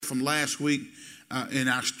from last week in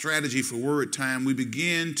our strategy for word time, we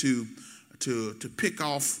began to pick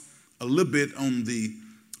off a little bit on the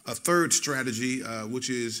third strategy, which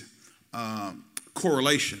is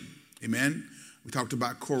correlation. Amen. We talked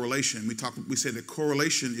about correlation. We said that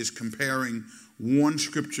correlation is comparing one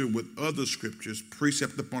scripture with other scriptures,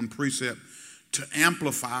 precept upon precept, to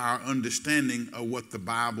amplify our understanding of what the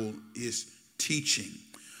Bible is teaching.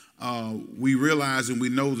 We realize and we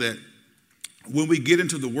know that when we get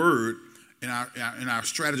into the Word in our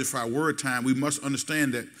strategy for our word time, we must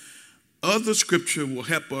understand that other scripture will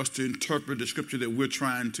help us to interpret the scripture that we're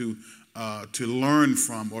trying to learn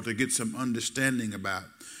from or to get some understanding about.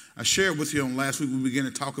 I shared with you on last week, we began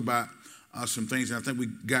to talk about some things, and I think we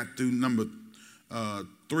got through number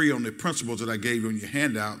 3 on the principles that I gave you on your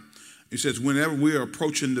handout. It says, whenever we are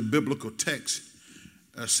approaching the biblical text,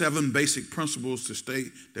 7 basic principles to stay,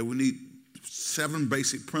 that we need 7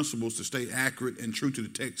 basic principles to stay accurate and true to the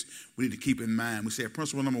text we need to keep in mind. We said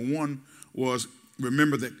principle number 1 was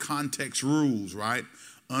remember that context rules, right?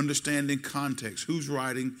 Understanding context. Who's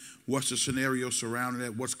writing? What's the scenario surrounding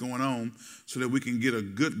that? What's going on? So that we can get a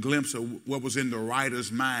good glimpse of what was in the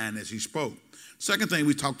writer's mind as he spoke. Second thing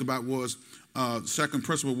we talked about was, second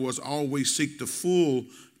principle was always seek the full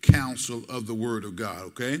counsel of the Word of God,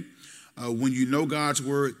 okay? When you know God's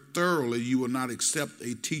Word thoroughly, you will not accept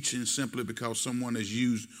a teaching simply because someone has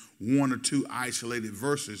used 1 or 2 isolated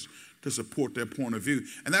verses to support their point of view.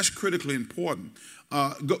 And that's critically important.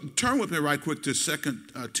 Turn with me right quick to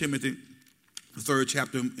 2 Timothy, the 3rd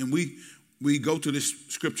chapter. And we go to this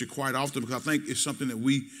scripture quite often because I think it's something that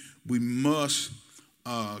we must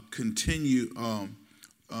continue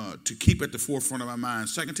to keep at the forefront of our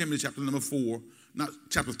minds. 2 Timothy chapter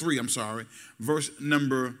 3, verse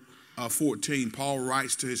number 14. Paul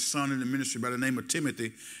writes to his son in the ministry by the name of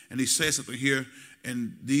Timothy, and he says something here,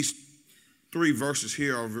 and these 3 verses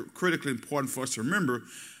here are critically important for us to remember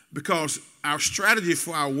because our strategy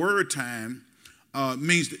for our word time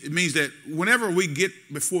means that whenever we get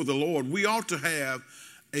before the Lord, we ought to have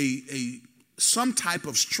some type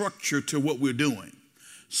of structure to what we're doing,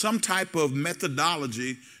 some type of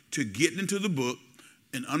methodology to getting into the book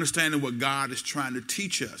and understanding what God is trying to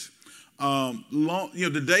teach us.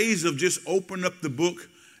 The days of just open up the book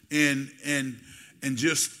and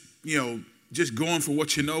just going for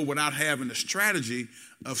what you know without having a strategy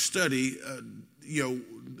of study,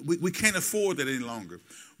 we can't afford that any longer.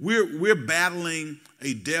 We're battling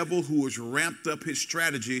a devil who has ramped up his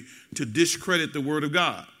strategy to discredit the Word of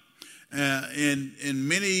God. And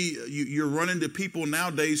many, you're running to people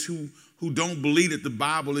nowadays who don't believe that the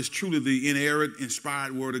Bible is truly the inerrant,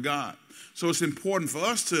 inspired Word of God. So it's important for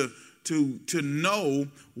us to know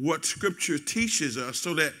what Scripture teaches us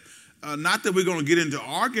so that not that we're going to get into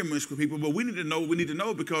arguments with people, but we need to know what we need to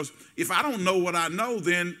know, because if I don't know what I know,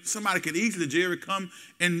 then somebody could easily, Jerry, come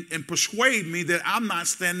and persuade me that I'm not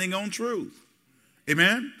standing on truth.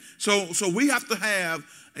 Amen? So we have to have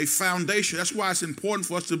a foundation. That's why it's important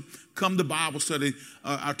for us to come to Bible study,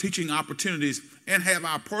 our teaching opportunities, and have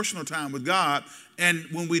our personal time with God. And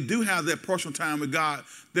when we do have that personal time with God,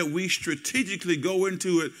 that we strategically go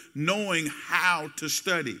into it knowing how to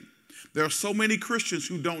study. There are so many Christians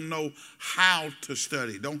who don't know how to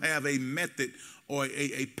study, don't have a method or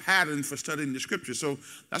a pattern for studying the Scripture. So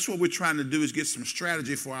that's what we're trying to do, is get some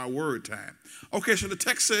strategy for our word time. Okay, so the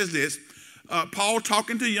text says this. Paul,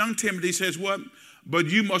 talking to young Timothy, says what? But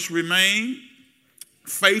you must remain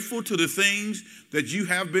faithful to the things that you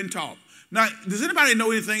have been taught. Now, does anybody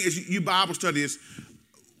know anything, as you Bible studies,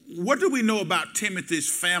 what do we know about Timothy's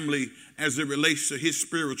family as it relates to his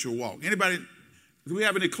spiritual walk? Anybody? Do we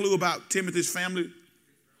have any clue about Timothy's family?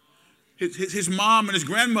 His mom and his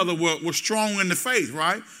grandmother were strong in the faith,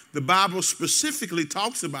 right? The Bible specifically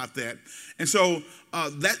talks about that. And so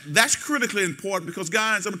that's critically important because,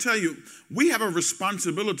 guys, I'm going to tell you, we have a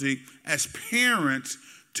responsibility as parents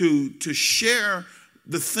to share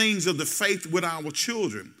the things of the faith with our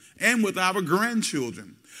children and with our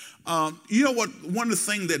grandchildren. You know what? One of the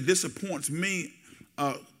things that disappoints me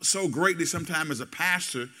so greatly sometimes as a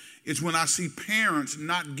pastor is when I see parents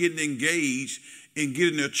not getting engaged in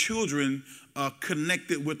getting their children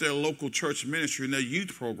connected with their local church ministry and their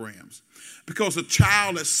youth programs. Because a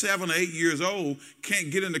child that's 7 or 8 years old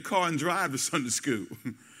can't get in the car and drive to Sunday school.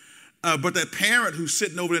 But that parent who's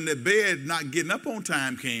sitting over in their bed not getting up on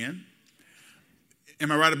time can.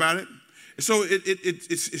 Am I right about it? So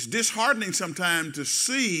it's disheartening sometimes to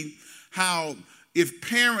see how if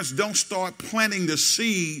parents don't start planting the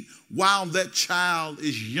seed while that child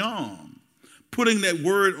is young, putting that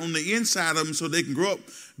word on the inside of them so they can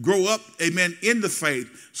grow up, amen, in the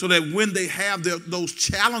faith, so that when they have those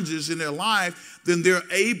challenges in their life, then they're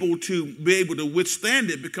able to withstand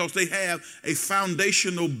it because they have a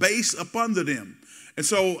foundational base up under them. And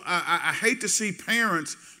so I hate to see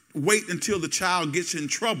parents wait until the child gets in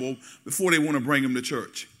trouble before they want to bring them to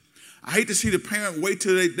church. I hate to see the parent wait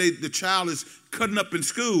till the child is cutting up in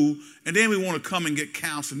school, and then we want to come and get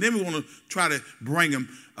counseling. Then we want to try to bring them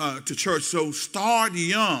to church. So start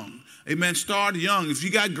young. Amen. Start young. If you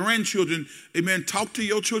got grandchildren, amen, talk to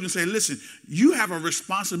your children and say, listen, you have a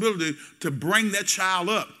responsibility to bring that child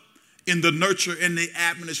up in the nurture and the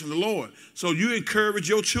admonition of the Lord. So you encourage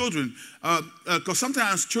your children. Because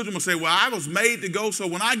sometimes children will say, well, I was made to go, so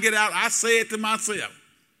when I get out, I say it to myself.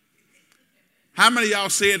 How many of y'all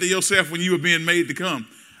said to yourself when you were being made to come,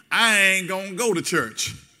 I ain't going to go to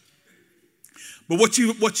church? But what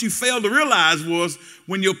you failed to realize was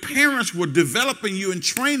when your parents were developing you and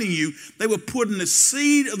training you, they were putting the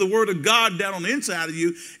seed of the word of God down on the inside of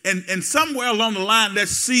you. And somewhere along the line, that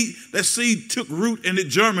seed took root and it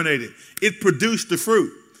germinated. It produced the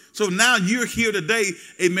fruit. So now you're here today,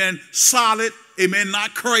 amen, solid, amen,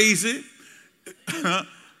 not crazy,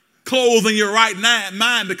 clothed in your right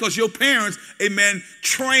mind because your parents, amen,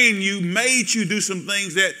 trained you, made you do some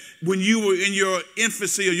things that when you were in your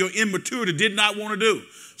infancy or your immaturity did not want to do.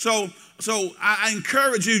 So I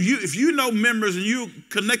encourage you, if you know members and you're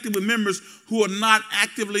connected with members who are not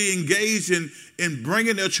actively engaged in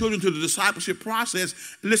bringing their children to the discipleship process,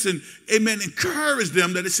 listen, amen, encourage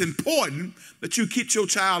them that it's important that you keep your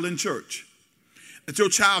child in church. That your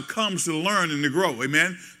child comes to learn and to grow,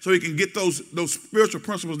 amen? So he can get those spiritual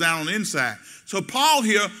principles down on the inside. So Paul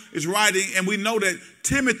here is writing, and we know that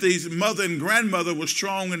Timothy's mother and grandmother were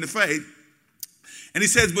strong in the faith. And he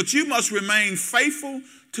says, but you must remain faithful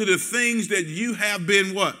to the things that you have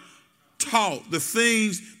been what? Taught. The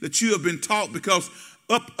things that you have been taught, because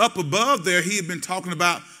up above there, he had been talking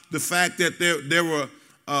about the fact that there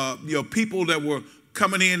were people that were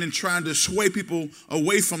coming in and trying to sway people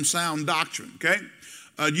away from sound doctrine, okay?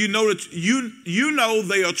 You know that you know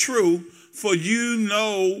they are true, for you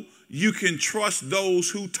know you can trust those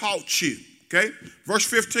who taught you, okay? Verse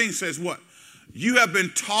 15 says what? You have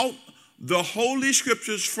been taught the Holy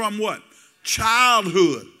Scriptures from what?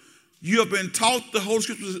 Childhood. You have been taught the Holy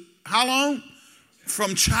Scriptures, how long?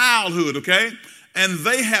 From childhood, okay? And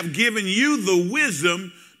they have given you the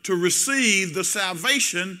wisdom to receive the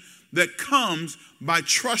salvation that comes by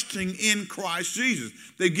trusting in Christ Jesus.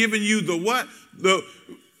 They've given you the what?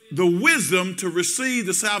 The wisdom to receive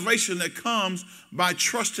the salvation that comes by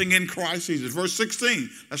trusting in Christ Jesus. Verse 16,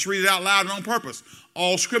 let's read it out loud and on purpose.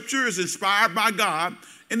 All scripture is inspired by God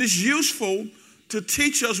and is useful to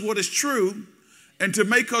teach us what is true and to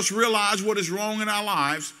make us realize what is wrong in our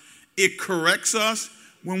lives. It corrects us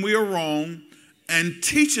when we are wrong and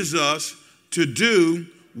teaches us to do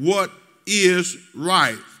what is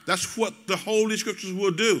right. That's what the Holy Scriptures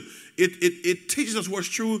will do. It teaches us what's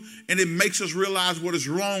true, and it makes us realize what is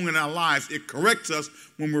wrong in our lives. It corrects us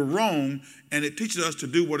when we're wrong, and it teaches us to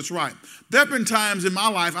do what is right. There have been times in my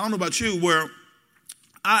life, I don't know about you, where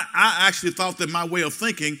I actually thought that my way of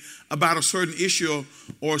thinking about a certain issue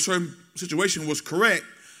or a certain situation was correct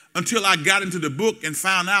until I got into the book and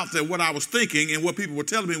found out that what I was thinking and what people were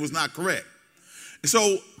telling me was not correct.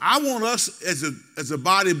 So I want us as a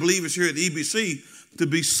body of believers here at EBC to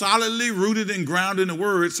be solidly rooted and grounded in the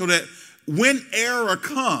word, so that when error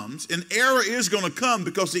comes, and error is going to come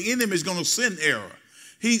because the enemy is going to send error.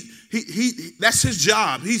 He that's his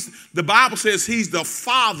job. The Bible says he's the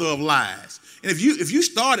father of lies. And if you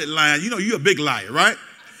started lying, you know you're a big liar, right?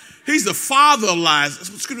 He's the father of lies.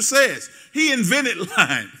 That's what Scripture says. He invented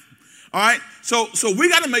lying. All right? So we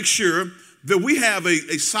got to make sure that we have a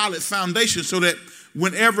solid foundation so that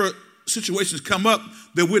whenever situations come up,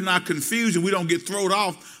 that we're not confused and we don't get thrown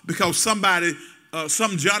off because somebody,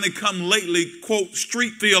 some Johnny come lately, quote,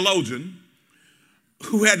 street theologian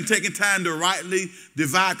who hadn't taken time to rightly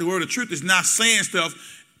divide the word of truth is now saying stuff.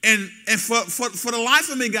 And for the life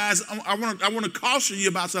of me, guys, I want to caution you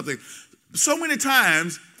about something. So many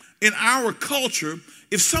times in our culture,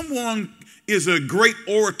 if someone is a great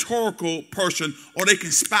oratorical person or they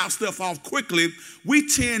can spout stuff off quickly, we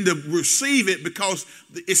tend to receive it because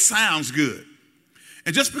it sounds good.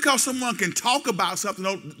 And just because someone can talk about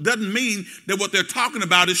something doesn't mean that what they're talking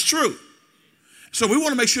about is true. So we want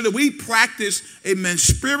to make sure that we practice, amen,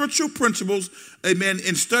 spiritual principles, amen,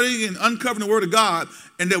 in studying and uncovering the word of God,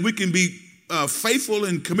 and that we can be faithful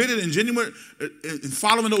and committed and genuine in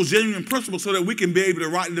following those genuine principles so that we can be able to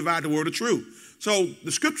rightly divide the word of truth. So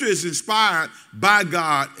the scripture is inspired by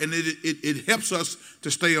God, and it helps us to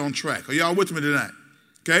stay on track. Are y'all with me tonight?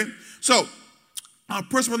 Okay? So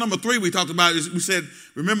principle number 3 we talked about is we said,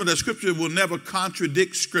 remember that scripture will never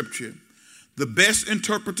contradict scripture. The best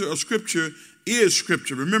interpreter of Scripture is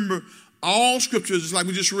Scripture. Remember, all Scripture, just like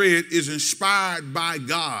we just read, is inspired by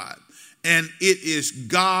God, and it is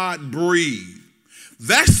God-breathed.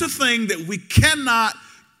 That's the thing that we cannot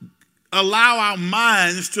allow our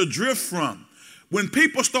minds to drift from. When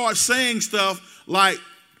people start saying stuff like,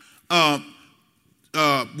 well,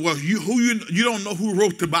 you don't know who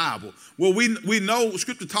wrote the Bible. Well, we know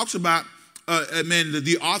Scripture talks about,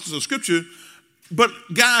 the authors of Scripture. But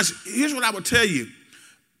guys, here's what I would tell you.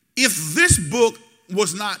 If this book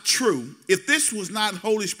was not true, if this was not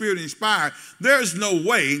Holy Spirit inspired, there is no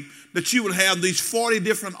way that you would have these 40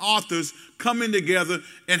 different authors coming together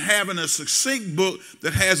and having a succinct book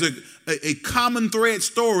that has a common thread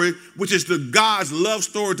story, which is the God's love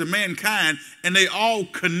story to mankind, and they all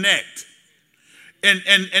connect. And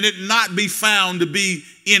it not be found to be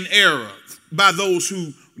in error by those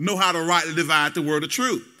who know how to rightly divide the word of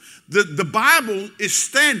truth. The Bible is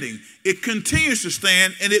standing. It continues to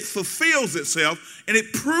stand, and it fulfills itself, and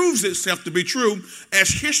it proves itself to be true as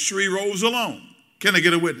history rolls along. Can I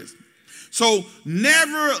get a witness? So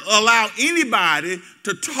never allow anybody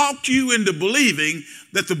to talk you into believing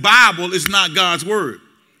that the Bible is not God's word.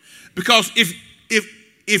 Because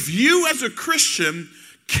if you as a Christian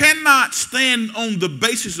cannot stand on the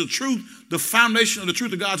basis of truth, the foundation of the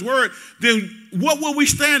truth of God's word, then what will we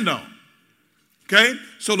stand on? Okay,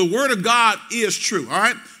 so the word of God is true, all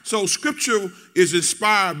right? So Scripture is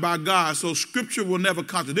inspired by God, so Scripture will never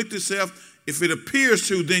contradict itself. If it appears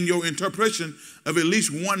to, then your interpretation of at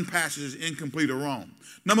least one passage is incomplete or wrong.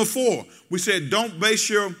 Number 4, we said don't base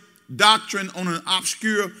your doctrine on an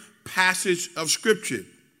obscure passage of Scripture.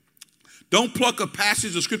 Don't pluck a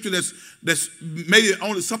passage of Scripture that's maybe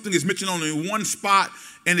only something is mentioned only in one spot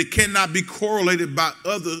and it cannot be correlated by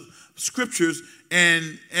other scriptures,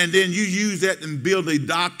 and then you use that and build a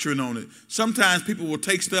doctrine on it. Sometimes people will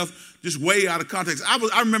take stuff just way out of context.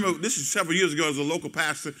 I remember, this is several years ago, as a local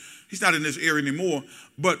pastor. He's not in this area anymore,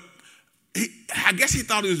 but I guess he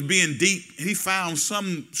thought he was being deep. He found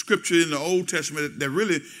some scripture in the Old Testament that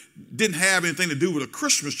really didn't have anything to do with a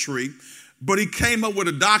Christmas tree, but he came up with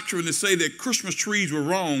a doctrine to say that Christmas trees were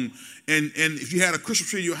wrong, and if you had a Christmas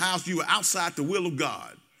tree in your house, you were outside the will of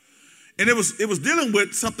God. And it was dealing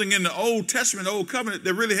with something in the Old Testament, the Old Covenant,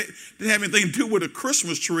 that really didn't have anything to do with a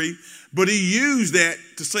Christmas tree, but he used that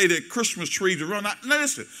to say that Christmas trees are wrong. Now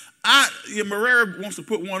listen, Marrera wants to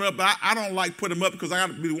put one up. I don't like putting them up because I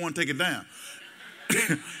got to be the one to take it down.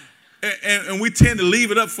 and we tend to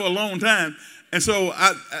leave it up for a long time. And so,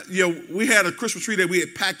 we had a Christmas tree that we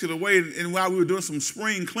had packed it away, and while we were doing some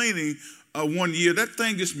spring cleaning one year, that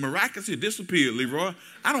thing just miraculously disappeared, Leroy.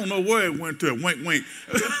 I don't know where it went to. Wink, wink.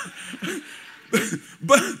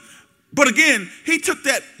 But again, he took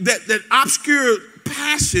that obscure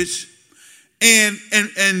passage and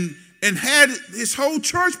had his whole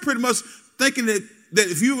church pretty much thinking that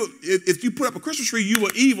if you put up a Christmas tree, you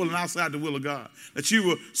were evil and outside the will of God. That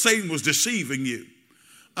Satan was deceiving you.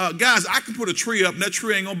 Guys, I can put a tree up and that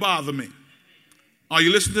tree ain't gonna bother me. Are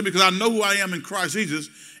you listening to me? Because I know who I am in Christ Jesus,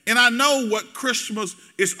 and I know what Christmas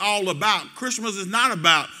is all about. Christmas is not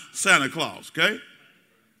about Santa Claus, okay?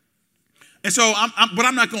 And so, but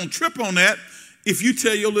I'm not going to trip on that if you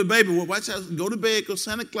tell your little baby, well, watch out, go to bed because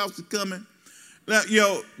Santa Claus is coming. Now,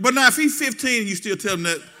 but now if he's 15 and you still tell him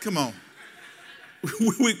that, come on.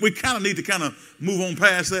 We kind of need to kind of move on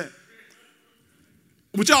past that.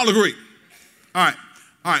 Would y'all agree? All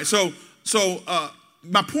right. So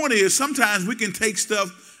my point is, sometimes we can take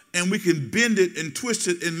stuff and we can bend it and twist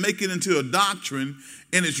it and make it into a doctrine,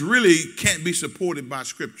 and it really can't be supported by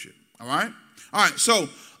Scripture. All right. So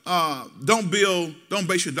don't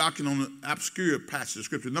base your doctrine on an obscure passage of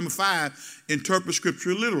Scripture. Number 5, interpret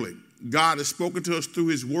Scripture literally. God has spoken to us through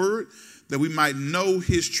His Word that we might know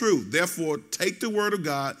His truth. Therefore, take the Word of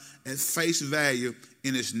God at face value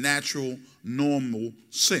in its natural, normal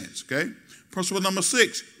sense. Okay. Principle number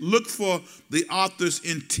 6, look for the author's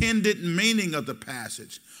intended meaning of the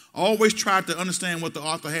passage. Always try to understand what the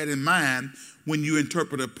author had in mind when you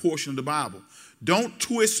interpret a portion of the Bible. Don't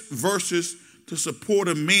twist verses to support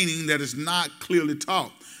a meaning that is not clearly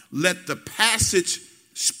taught. Let the passage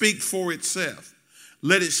speak for itself.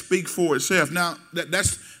 Let it speak for itself. Now,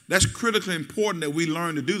 that's critically important that we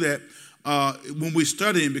learn to do that when we're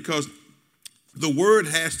studying, because the word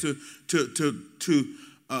has to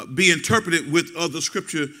be interpreted with other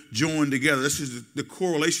scripture joined together. This is the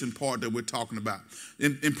correlation part that we're talking about.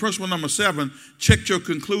 In principle number 7, check your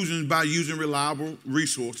conclusions by using reliable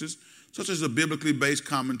resources, such as a biblically based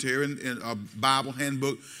commentary and a Bible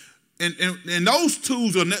handbook. And those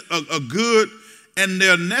tools are good, and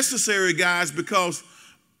they're necessary, guys, because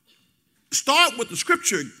start with the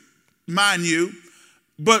scripture. mind you,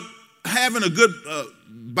 but having a good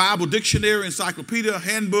Bible dictionary, encyclopedia,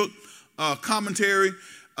 handbook, commentary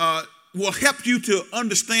will help you to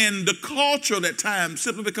understand the culture of that time,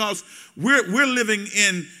 simply because we're living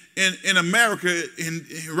in America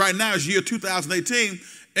right now is year 2018,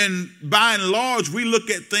 and by and large we look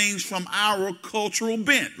at things from our cultural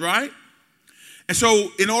bent, right? And so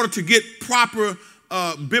in order to get proper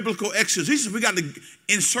biblical exegesis, we got to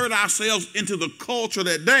insert ourselves into the culture of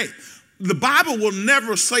that day. The Bible will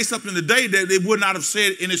never say something today that it would not have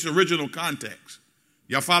said in its original context.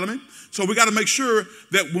 Y'all follow me? So we got to make sure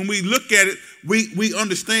that when we look at it, we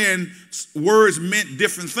understand words meant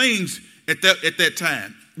different things at that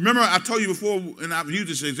time. Remember, I told you before, and I've used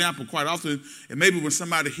this example quite often, and maybe when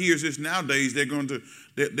somebody hears this nowadays,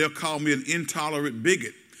 they'll call me an intolerant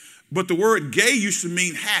bigot. But the word gay used to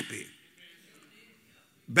mean happy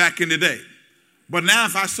back in the day. But now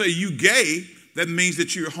if I say you gay, that means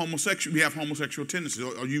that you're homosexual, you have homosexual tendencies,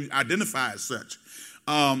 or you identify as such.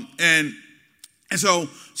 And so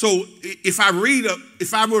if I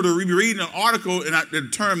were to be reading an article and the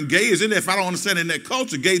term gay is in there, if I don't understand in that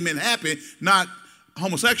culture, gay meant happy, not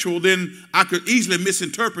homosexual, then I could easily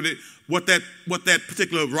misinterpret it, what that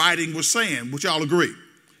particular writing was saying. Would y'all agree?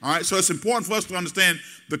 All right, so it's important for us to understand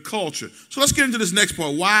the culture. So let's get into this next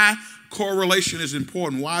part. Why correlation is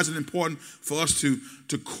important. Why is it important for us to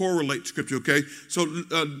correlate Scripture, okay? So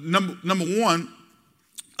number one,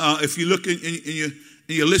 if you look in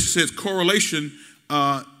your list, it says correlation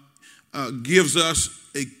gives us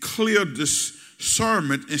a clear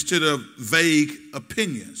discernment instead of vague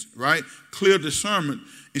opinions, right? Clear discernment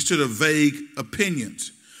instead of vague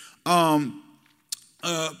opinions.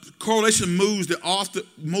 Correlation moves the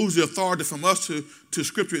authority from us to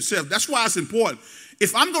Scripture itself. That's why it's important.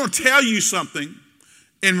 If I'm going to tell you something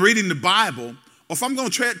in reading the Bible, or if I'm going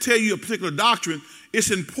to tell you a particular doctrine, it's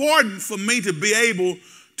important for me to be able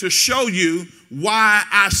to show you why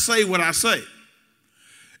I say what I say.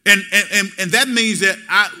 And that means that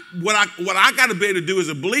what I got to be able to do as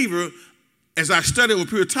a believer, as I study over a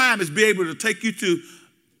period of time, is be able to take you to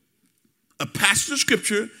a passage of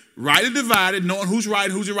Scripture, rightly divided, knowing who's right,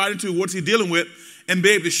 who's he writing to, what's he dealing with, and be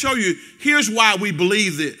able to show you, here's why we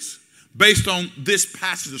believe this, based on this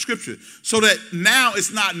passage of Scripture. So that now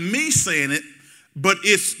it's not me saying it, but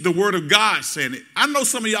it's the Word of God saying it. I know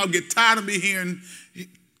some of y'all get tired of hearing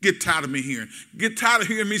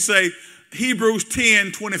me say Hebrews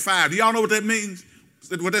 10:25. Do y'all know what that means?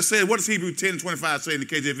 What that says? What does Hebrews 10:25 say in the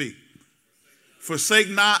KJV? Forsake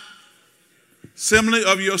not assembly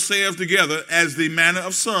of yourselves together as the manner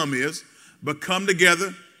of some is, but come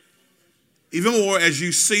together even more as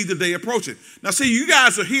you see the day approaching. Now, see, you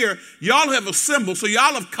guys are here. Y'all have assembled, so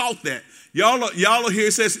y'all have caught that. Y'all are here.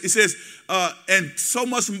 It says, and so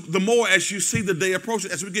much the more as you see the day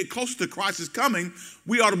approaching. As we get closer to Christ's coming,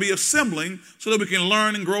 we ought to be assembling so that we can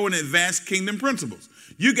learn and grow and advance kingdom principles.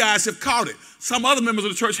 You guys have caught it. Some other members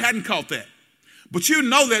of the church hadn't caught that. But you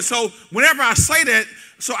know that. So whenever I say that,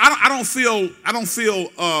 so I don't feel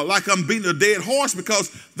like I'm beating a dead horse,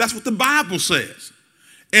 because that's what the Bible says.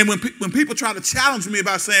 And when people try to challenge me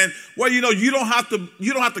by saying, well, you don't have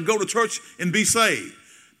to go to church and be saved.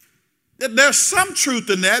 There's some truth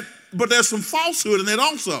in that, but there's some falsehood in it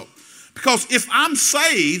also. Because if I'm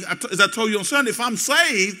saved, as I told you on Sunday, if I'm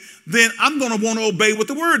saved, then I'm going to want to obey what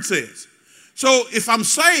the Word says. So if I'm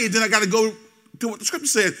saved, then I got to go to what the Scripture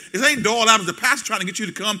says. It ain't Doyle out of the pastor trying to get you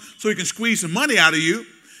to come so he can squeeze some money out of you.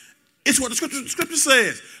 It's what the Scripture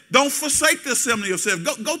says. Don't forsake the assembly of yourself.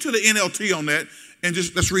 Go to the NLT on that, and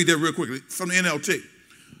just let's read that real quickly from the NLT.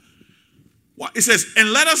 It says,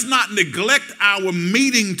 and let us not neglect our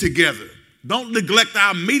meeting together. Don't neglect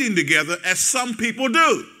our meeting together as some people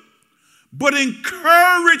do, but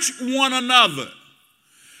encourage one another.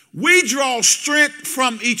 We draw strength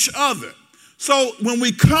from each other. So when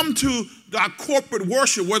we come to our corporate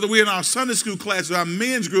worship, whether we're in our Sunday school class or our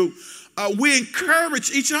men's group, we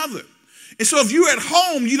encourage each other. And so if you're at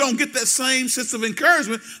home, you don't get that same sense of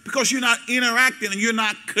encouragement because you're not interacting and you're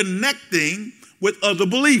not connecting with other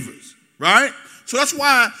believers, right? So that's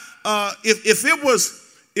why if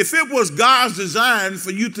it was God's design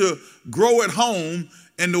for you to grow at home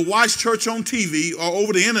and to watch church on TV or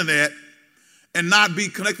over the internet and not be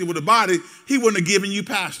connected with the body, he wouldn't have given you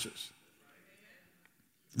pastors,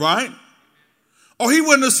 right? Or he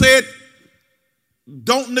wouldn't have said,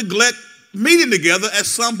 don't neglect meeting together as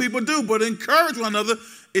some people do, but encourage one another,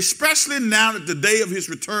 especially now that the day of his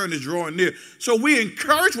return is drawing near. So we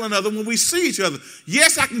encourage one another when we see each other.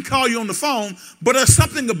 Yes, I can call you on the phone, but there's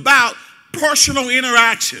something about personal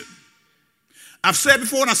interaction. I've said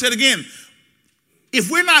before and I said again, if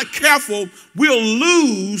we're not careful, we'll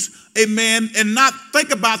lose, amen, and not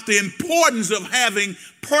think about the importance of having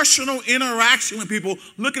personal interaction with people,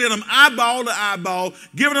 looking at them eyeball to eyeball,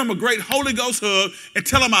 giving them a great Holy Ghost hug, and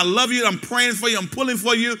tell them I love you, I'm praying for you, I'm pulling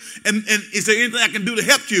for you, and is there anything I can do to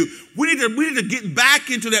help you? We need to get back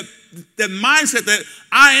into that mindset that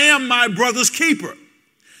I am my brother's keeper.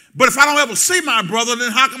 But if I don't ever see my brother,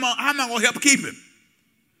 then how am I going to help keep him?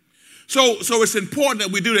 So it's important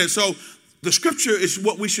that we do that. So the scripture is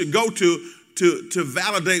what we should go to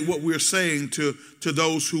validate what we're saying to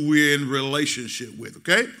those who we're in relationship with,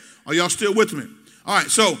 okay? Are y'all still with me? All right,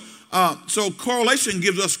 so correlation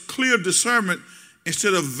gives us clear discernment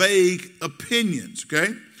instead of vague opinions,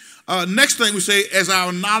 okay? Next thing we say, as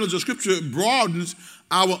our knowledge of scripture broadens,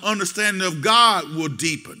 our understanding of God will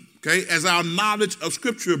deepen, okay? As our knowledge of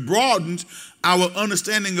scripture broadens, our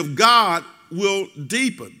understanding of God will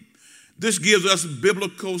deepen. This gives us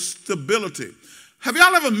biblical stability. Have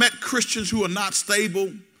y'all ever met Christians who are not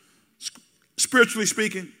stable, spiritually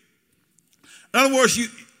speaking? In other words,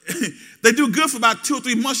 they do good for about 2 or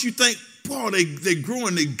 3 months. You think, boy, they grew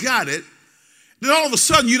and they got it. Then all of a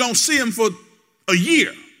sudden, you don't see them for a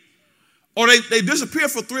year. Or they disappear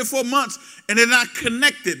for 3 or 4 months and they're not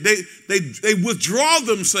connected. They withdraw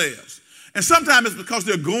themselves. And sometimes it's because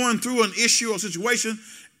they're going through an issue or situation.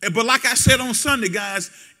 But like I said on Sunday, guys,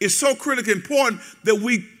 it's so critically important that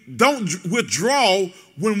we don't withdraw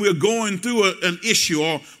when we're going through an issue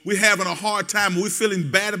or we're having a hard time or we're feeling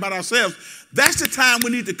bad about ourselves. That's the time we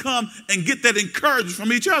need to come and get that encouragement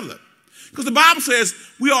from each other. Because the Bible says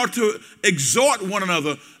we are to exhort one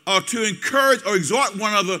another or to encourage or exhort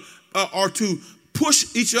one another or to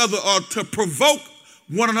push each other or to provoke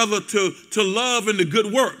one another to love and the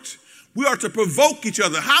good works. We are to provoke each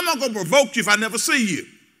other. How am I going to provoke you if I never see you?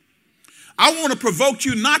 I want to provoke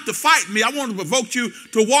you not to fight me. I want to provoke you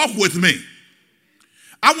to walk with me.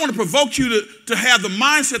 I want to provoke you to have the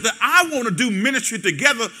mindset that I want to do ministry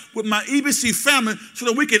together with my EBC family so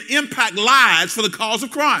that we can impact lives for the cause of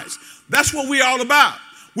Christ. That's what we're all about.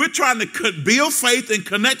 We're trying to build faith and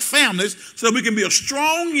connect families so that we can be a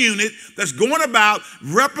strong unit that's going about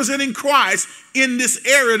representing Christ in this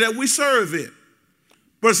area that we serve in.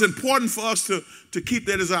 But it's important for us to keep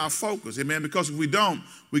that as our focus, amen, because if we don't,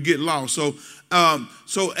 we get lost. So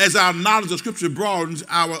as our knowledge of Scripture broadens,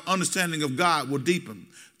 our understanding of God will deepen.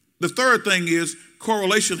 The third thing is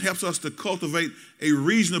correlation helps us to cultivate a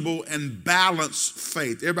reasonable and balanced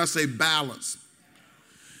faith. Everybody say balance.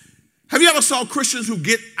 Have you ever saw Christians who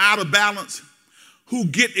get out of balance, who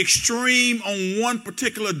get extreme on one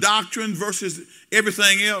particular doctrine versus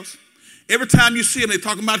everything else? Every time you see them, they're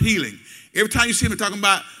talking about healing. Every time you see them, they're talking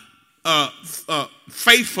about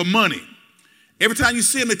faith for money. Every time you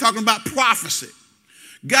see them, they're talking about prophecy.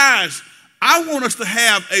 Guys, I want us to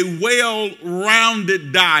have a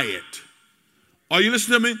well-rounded diet. Are you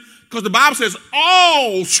listening to me? Because the Bible says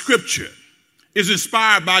all Scripture is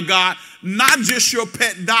inspired by God, not just your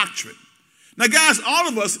pet doctrine. Now, guys, all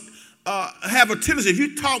of us have a tendency, if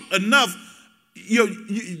you talk enough,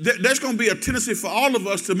 there's going to be a tendency for all of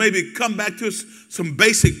us to maybe come back to some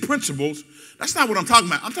basic principles. That's not what I'm talking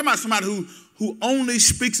about. I'm talking about somebody who only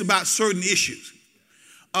speaks about certain issues.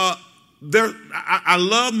 I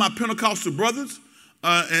love my Pentecostal brothers,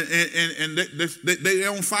 and they're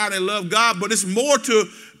on fire. They love God, but it's more to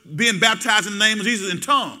being baptized in the name of Jesus in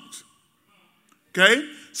tongues. Okay,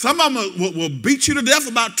 some of them will beat you to death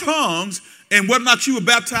about tongues and whether or not you were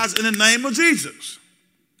baptized in the name of Jesus.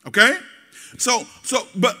 Okay, so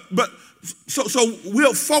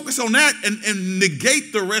we'll focus on that and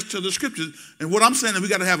negate the rest of the scriptures. And what I'm saying is we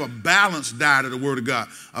got to have a balanced diet of the Word of God,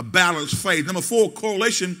 a balanced faith. Number 4,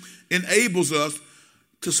 correlation enables us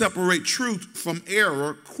to separate truth from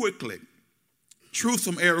error quickly. Truth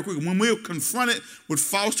from error quickly. When we're confronted with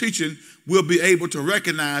false teaching, we'll be able to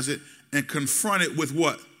recognize it and confront it with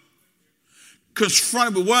what?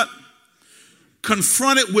 Confront it with what?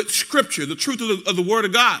 Confront it with Scripture, the truth of the Word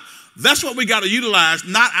of God. That's what we got to utilize,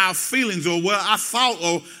 not our feelings or what I thought,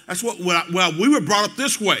 or that's well, we were brought up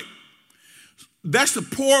this way. That's the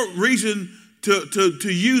poor reason to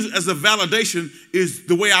use as a validation is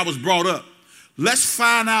the way I was brought up. Let's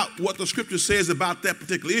find out what the Scripture says about that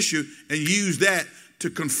particular issue and use that to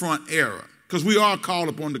confront error, because we are called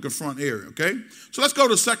upon to confront error, okay? So let's go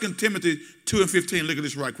to 2 Timothy 2:15. Look at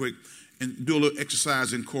this right quick and do a little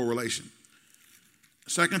exercise in correlation.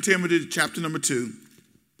 2 Timothy chapter number 2.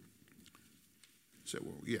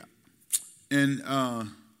 Yeah. And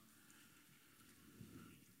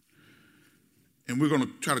we're going to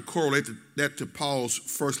try to correlate that to Paul's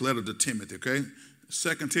first letter to Timothy, okay?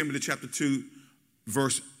 2 Timothy chapter 2,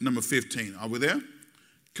 verse number 15. Are we there?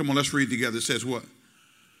 Come on, let's read together. It says what?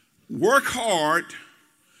 Work hard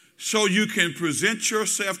so you can present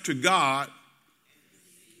yourself to God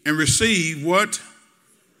and receive what?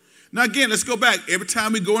 Now again, let's go back. Every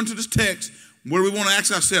time we go into this text, what do we want to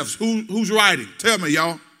ask ourselves? Who's writing? Tell me,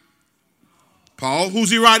 y'all. Paul. Who's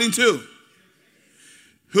he writing to?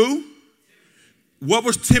 Who? What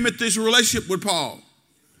was Timothy's relationship with Paul?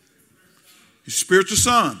 His spiritual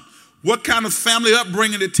son. What kind of family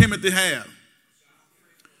upbringing did Timothy have?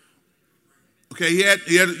 Okay,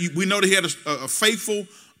 we know that he had a faithful,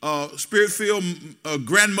 spirit-filled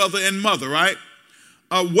grandmother and mother, right?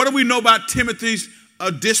 What do we know about Timothy's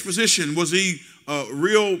disposition? Was he a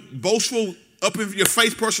real boastful, up in your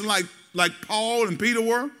face person like Paul and Peter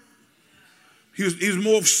were? He was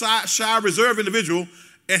more of a shy, reserved individual,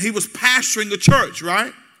 and he was pastoring the church,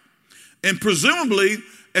 right? And presumably,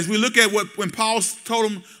 as we look at when Paul told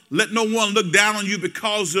him, let no one look down on you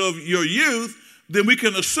because of your youth, then we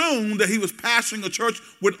can assume that he was pastoring a church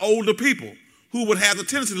with older people who would have the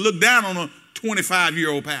tendency to look down on a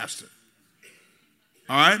 25-year-old pastor.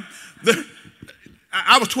 All right?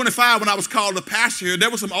 I was 25 when I was called a pastor here. There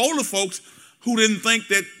were some older folks who didn't think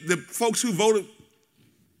that the folks who voted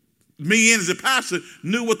me in as a pastor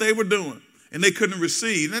knew what they were doing, and they couldn't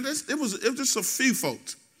receive. And it was just a few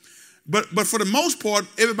folks. But for the most part,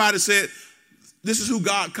 everybody said, this is who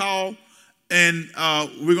God called, and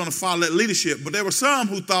we're going to follow that leadership. But there were some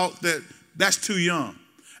who thought that that's too young.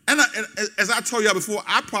 And as I told y'all before,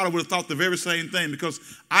 I probably would have thought the very same thing because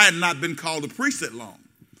I had not been called a priest that long.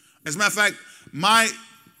 As a matter of fact,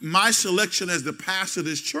 my selection as the pastor of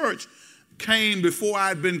this church came before I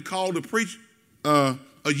had been called to preach a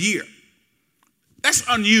year. That's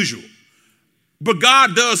unusual. But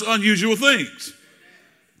God does unusual things.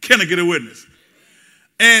 Can I get a witness?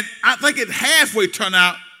 And I think it halfway turned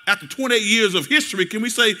out, after 28 years of history, can we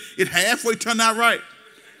say it halfway turned out right?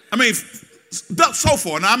 I mean, so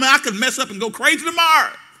far. Now, I could mess up and go crazy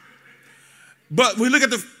tomorrow. But we look at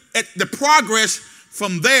the progress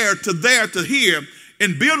from there to here,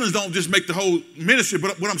 and buildings don't just make the whole ministry.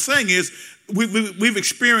 But what I'm saying is we've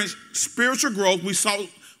experienced spiritual growth.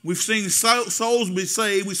 We've seen souls be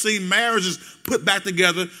saved. We've seen marriages put back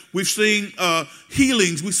together. We've seen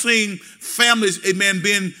healings. We've seen families, amen,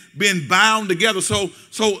 being bound together. So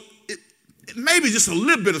it maybe just a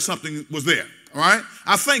little bit of something was there, all right?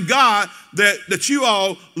 I thank God that you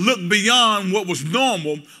all look beyond what was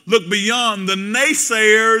normal, look beyond the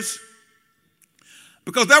naysayers,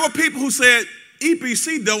 because there were people who said,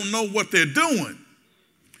 EPC don't know what they're doing.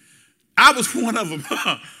 I was one of them.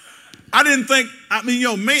 I didn't think,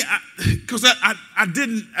 because I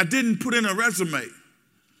didn't put in a resume.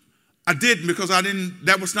 I didn't because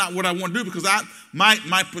that was not what I wanted to do, because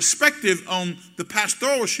my perspective on the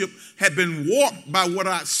pastoralship had been warped by what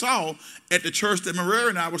I saw at the church that Maria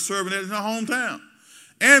and I were serving at in our hometown,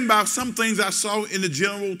 and by some things I saw in the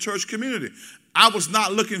general church community. I was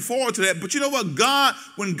not looking forward to that. But you know what?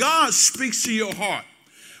 When God speaks to your heart,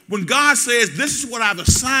 when God says, this is what I've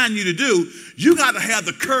assigned you to do, you got to have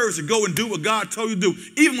the courage to go and do what God told you to do,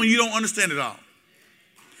 even when you don't understand it all.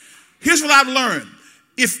 Here's what I've learned.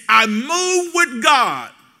 If I move with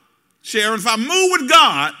God, Sharon, if I move with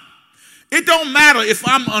God, it don't matter if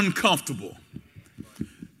I'm uncomfortable.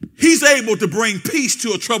 He's able to bring peace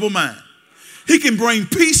to a troubled mind. He can bring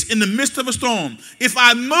peace in the midst of a storm. If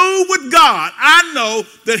I move with God, I know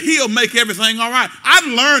that he'll make everything all right. I've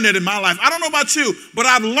learned that in my life. I don't know about you, but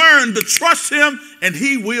I've learned to trust him and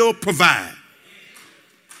he will provide.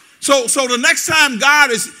 So the next time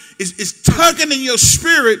God is tugging in your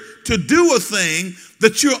spirit to do a thing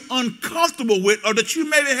that you're uncomfortable with or that you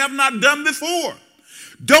maybe have not done before,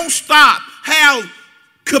 don't stop. Have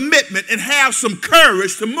commitment and have some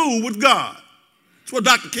courage to move with God. That's what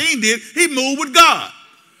Dr. King did. He moved with God.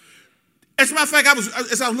 As a matter of fact,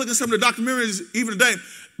 as I was looking at some of the documentaries even today,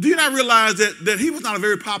 do you not realize that he was not a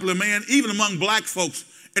very popular man, even among black folks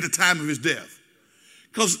at the time of his death?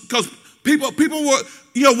 Because people were,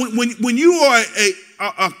 when you are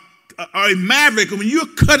a maverick, and when you're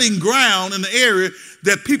cutting ground in the area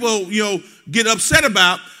that people, get upset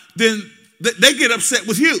about, then they get upset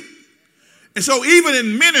with you. And so even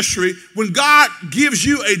in ministry, when God gives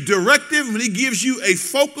you a directive, when he gives you a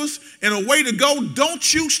focus and a way to go,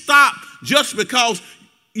 don't you stop just because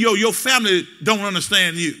your family don't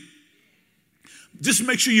understand you. Just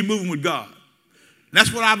make sure you're moving with God.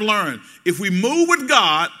 That's what I've learned. If we move with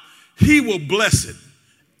God, he will bless it.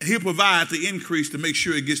 He'll provide the increase to make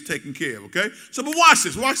sure it gets taken care of, okay? So, but watch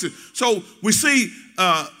this. So we see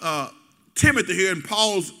Timothy here, and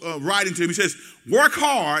Paul's writing to him. He says, work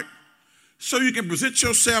hard so you can present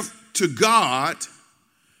yourself to God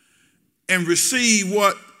and receive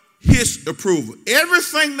what? his approval.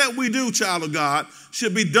 Everything that we do, child of God,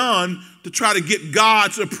 should be done to try to get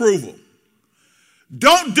God's approval.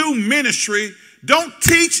 Don't do ministry. Don't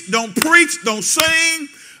teach. Don't preach. Don't sing.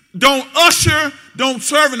 Don't usher. Don't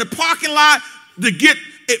serve in the parking lot to get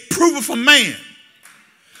approval from man.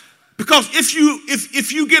 Because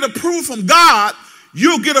if you get approval from God,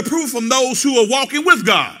 you'll get approval from those who are walking with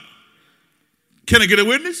God. Can I get a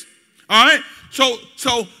witness? All right. So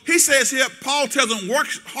he says here, Paul tells them, work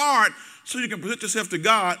hard so you can present yourself to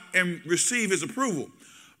God and receive his approval.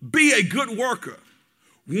 Be a good worker,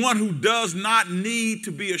 one who does not need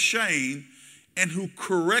to be ashamed and who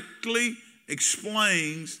correctly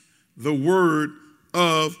explains the word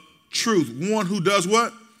of truth. One who does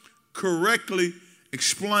what? Correctly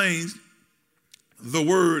explains the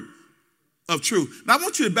word of truth. Now I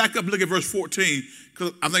want you to back up and look at verse 14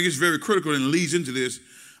 because I think it's very critical and leads into this.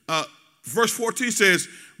 Verse 14 says,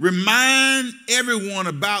 remind everyone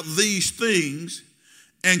about these things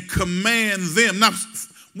and command them. Now,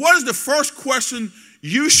 what is the first question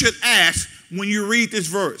you should ask when you read this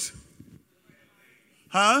verse?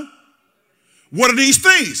 What are these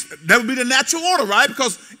things? That would be the natural order, right?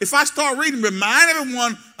 Because if I start reading, remind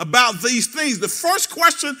everyone about these things, the first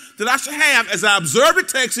question that I should have as I observe the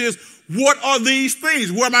text is, what are these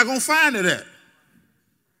things? Where am I going to find it at?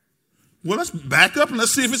 Well, let's back up and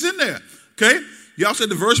let's see if it's in there. Okay? Y'all said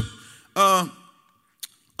the verse.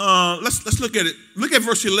 Let's look at it. Look at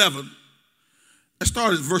verse 11. Let's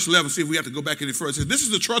start at verse 11, see if we have to go back any further. It says, this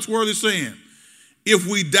is the trustworthy saying. If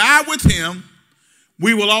we die with him,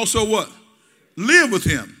 we will also what? Live with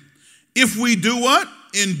him. If we do what?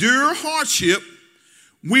 Endure hardship,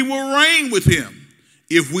 we will reign with him.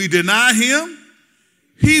 If we deny him,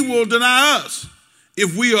 he will deny us.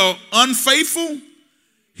 If we are unfaithful,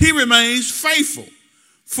 he remains faithful,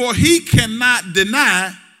 for he cannot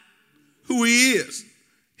deny who he is.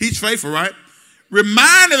 He's faithful, right?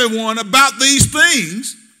 Remind everyone about these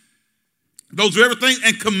things, those very things,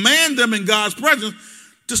 and command them in God's presence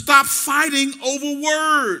to stop fighting over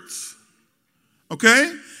words.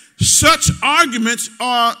 Okay? Such arguments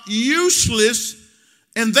are useless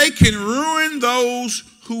and they can ruin those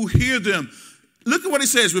who hear them. Look at what he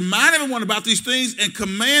says. Remind everyone about these things and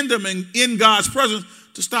command them in God's presence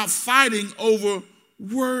to stop fighting over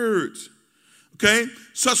words. Okay?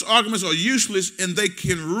 Such arguments are useless and they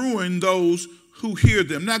can ruin those who hear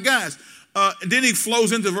them. Now, guys, and then he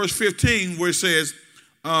flows into verse 15 where it says,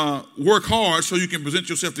 work hard so you can present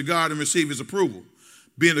yourself to God and receive his approval.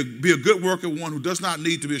 Be a good worker, one who does not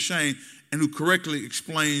need to be ashamed and who correctly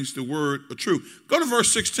explains the word of truth. Go to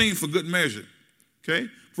verse 16 for good measure. Okay?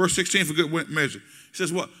 Verse 16 for good measure. It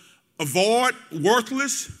says what? Avoid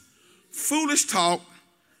worthless, foolish talk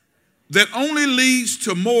that only leads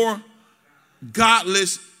to more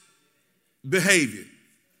godless behavior.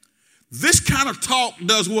 This kind of talk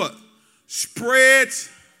does what? Spreads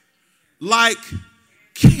like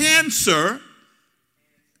cancer,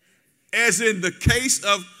 as in the case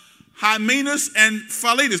of Hymenaeus and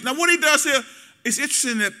Philetus. Now, what he does here, it's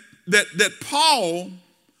interesting that Paul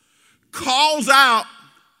calls out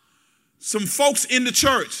some folks in the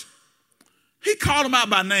church. He called them out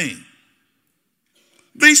by name.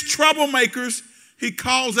 These troublemakers, he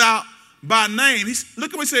calls out by name.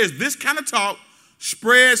 Look at what he says. This kind of talk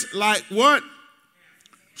spreads like what?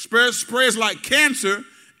 Spreads like cancer.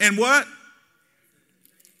 And what?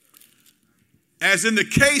 As in the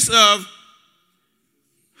case of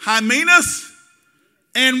Hymenaeus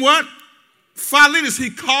and what? Philetus. He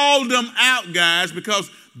called them out, guys,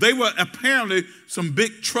 because they were apparently some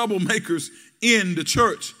big troublemakers in the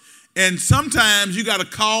church. And sometimes you got to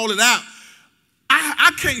call it out.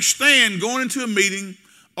 I can't stand going into a meeting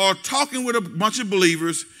or talking with a bunch of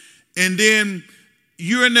believers and then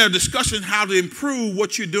you're in there discussing how to improve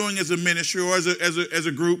what you're doing as a ministry or as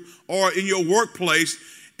a group or in your workplace.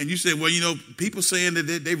 And you say, well, you know, people saying that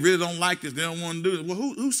they really don't like this. They don't want to do this. Well,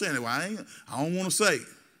 who's saying it? Well, I don't want to say it.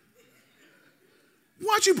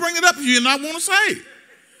 Why don't you bring it up if you not want to say it?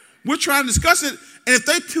 We're trying to discuss it. And if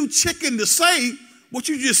they're too chicken to say what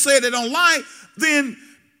you just said they don't like, then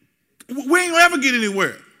we ain't gonna ever get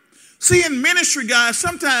anywhere. See, in ministry, guys,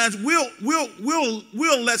 sometimes we'll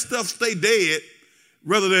let stuff stay dead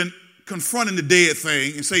rather than confronting the dead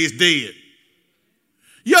thing and say it's dead.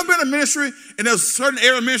 You ever been in ministry and there's a certain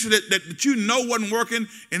area of ministry that you know wasn't working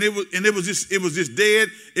and it was just dead.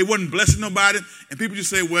 It wasn't blessing nobody, and people just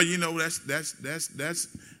say, well, you know, that's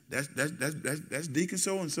Deacon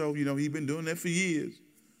so and so. You know, he's been doing that for years,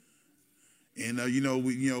 and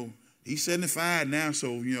he's 75 now,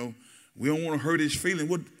 so you know we don't want to hurt his feeling.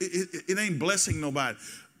 Well, it ain't blessing nobody.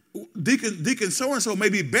 Deacon so-and-so may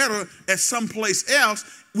be better at someplace else.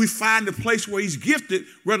 We find the place where he's gifted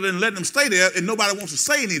rather than letting him stay there and nobody wants to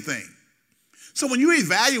say anything. So when you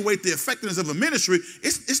evaluate the effectiveness of a ministry,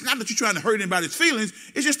 it's not that you're trying to hurt anybody's feelings.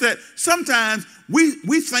 It's just that sometimes we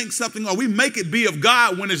think something or we make it be of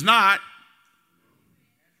God when it's not.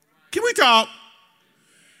 Can we talk?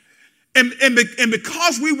 And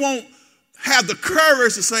because we won't have the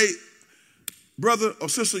courage to say, brother or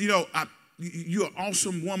sister, you're an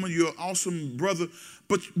awesome woman, you're an awesome brother,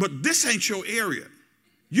 but this ain't your area.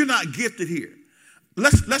 You're not gifted here.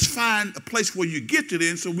 Let's find a place where you're gifted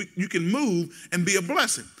in so you can move and be a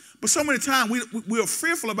blessing. But so many times we are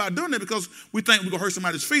fearful about doing that because we think we're going to hurt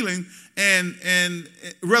somebody's feeling and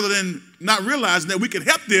rather than not realizing that we can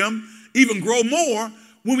help them even grow more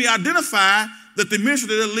when we identify that the ministry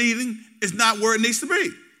that they're leading is not where it needs to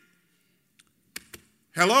be.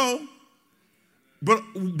 Hello? But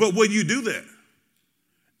when you do that,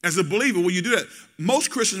 as a believer, when you do that, most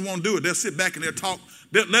Christians won't do it. They'll sit back and they'll talk.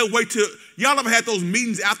 They'll wait till, y'all ever had those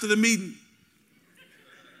meetings after the meeting?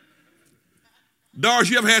 Doris,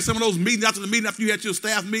 you ever had some of those meetings after the meeting, after you had your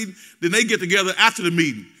staff meeting? Then they get together after the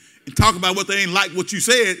meeting and talk about what they ain't like what you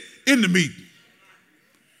said in the meeting.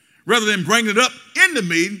 Rather than bringing it up in the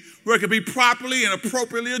meeting where it can be properly and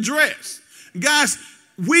appropriately addressed. Guys,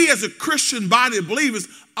 we as a Christian body of believers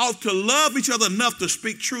ought to love each other enough to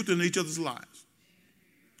speak truth in each other's lives.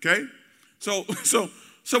 Okay?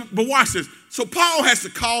 But watch this. So Paul has to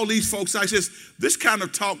call these folks out. He says, this kind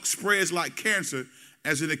of talk spreads like cancer,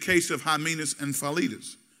 as in the case of Hymenaeus and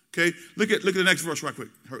Philetus. Okay? Look at the next verse right quick.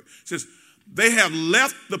 It says, they have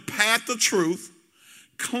left the path of truth,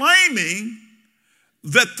 claiming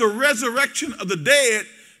that the resurrection of the dead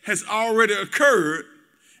has already occurred.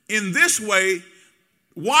 In this way,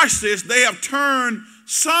 watch this, they have turned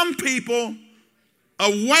some people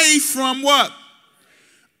away from what?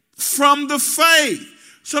 From the faith.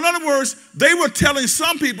 So in other words, they were telling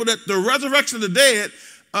some people that the resurrection of the dead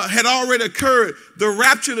had already occurred. The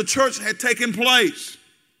rapture of the church had taken place.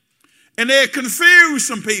 And they had confused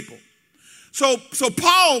some people. So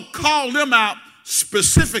Paul called them out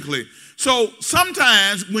specifically. So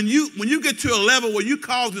sometimes when you get to a level where you're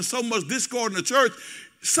causing so much discord in the church,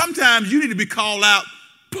 sometimes you need to be called out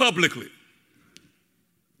publicly.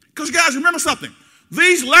 Because guys, remember something.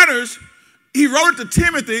 These letters, he wrote it to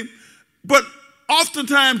Timothy, but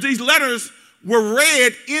oftentimes these letters were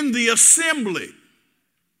read in the assembly.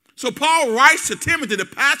 So Paul writes to Timothy, the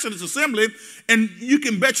pastor of this assembly, and you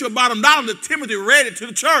can bet your bottom dollar that Timothy read it to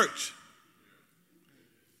the church.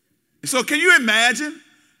 So can you imagine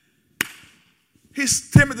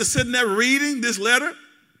Timothy sitting there reading this letter?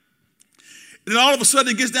 And then all of a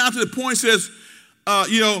sudden it gets down to the point and says,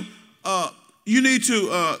 you need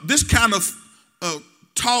to, this kind of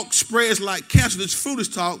talk spreads like cancer, this foolish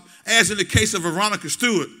talk, as in the case of Veronica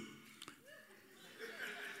Stewart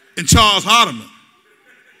and Charles Hardiman.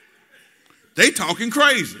 They talking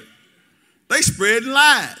crazy. They spreading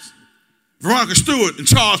lies. Veronica Stewart and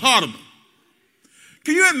Charles Hardiman.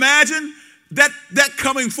 Can you imagine that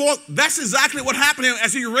coming forth? That's exactly what happened here.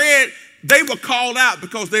 As he read, they were called out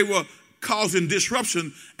because they were causing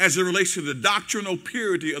disruption as it relates to the doctrinal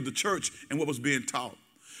purity of the church and what was being taught.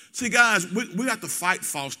 See, guys, we got to fight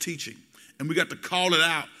false teaching, and we got to call it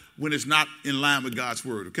out when it's not in line with God's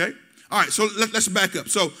word, okay? All right, so let's back up.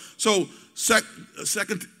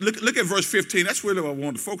 Second, look at verse 15. That's really what I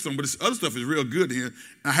wanted to focus on, but this other stuff is real good here.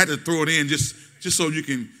 I had to throw it in just so you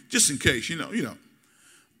can, just in case, you know.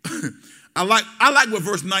 I like what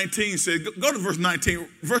verse 19 says. Go to verse 19.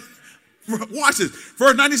 Watch this.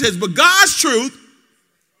 Verse 19 says, but God's truth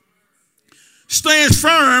stands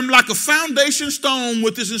firm like a foundation stone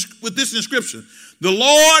with this inscription. The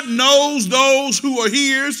Lord knows those who are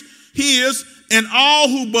his, and all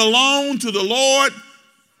who belong to the Lord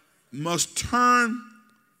must turn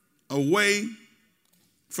away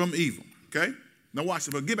from evil. Okay? Now watch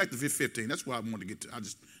it, but get back to 15. That's what I wanted to get to. I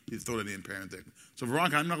just need to throw that in parenthetically. So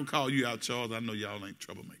Veronica, I'm not going to call you out, Charles. I know y'all ain't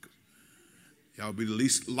troublemakers. Y'all be the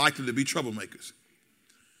least likely to be troublemakers.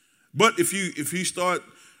 But if you start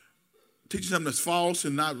teaching something that's false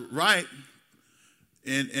and not right,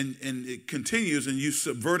 and it continues, and you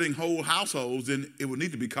subverting whole households, then it would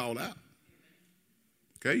need to be called out.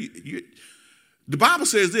 Okay? The Bible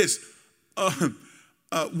says this,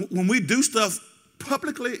 when we do stuff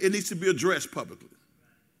publicly, it needs to be addressed publicly.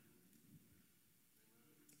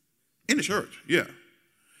 In the church, yeah.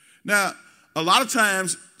 Now, a lot of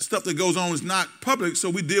times, stuff that goes on is not public, so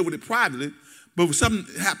we deal with it privately. But if something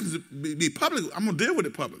happens to be public, I'm going to deal with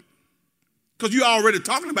it public. Because you're already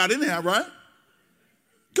talking about it anyhow, right?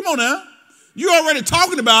 Come on now. You're already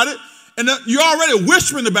talking about it. and you're already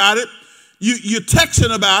whispering about it. You're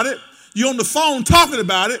texting about it. You're on the phone talking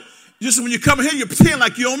about it. Just when you come here, you pretend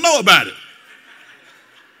like you don't know about it.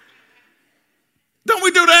 Don't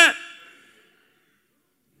we do that?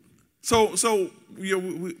 So you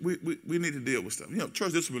know, we need to deal with stuff. You know,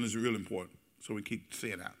 church discipline is really important, so we keep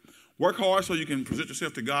saying that. Work hard so you can present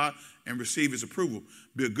yourself to God and receive his approval.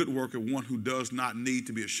 Be a good worker, one who does not need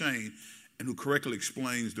to be ashamed and who correctly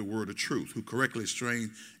explains the word of truth. Who correctly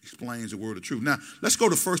explains the word of truth. Now, let's go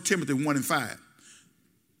to 1 Timothy 1 and 5.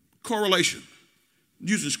 Correlation.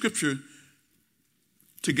 Using Scripture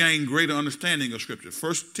to gain greater understanding of Scripture.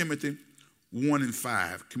 1 Timothy 1 and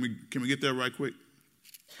 5. Can we get there right quick?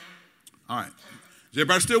 All right. Is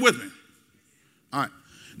everybody still with me? All right.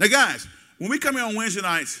 Now, guys, when we come here on Wednesday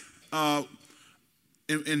nights,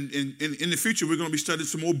 in the future, we're going to be studying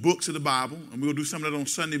some more books of the Bible, and we're going to do some of that on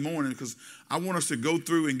Sunday morning because I want us to go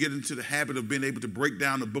through and get into the habit of being able to break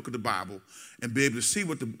down the book of the Bible and be able to see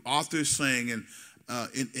what the author is saying and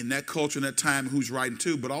in that culture and that time, who's writing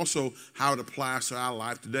to, but also how it applies to our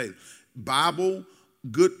life today.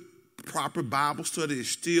 Good, proper Bible study is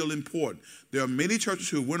still important. There are many churches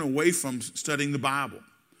who went away from studying the Bible,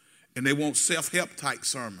 and they want self-help type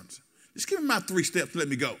sermons. Just give me my 3 steps, let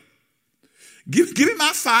me go. Give me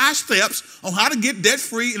my 5 steps on how to get debt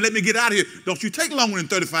free and let me get out of here. Don't you take longer than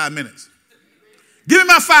 35 minutes. Give me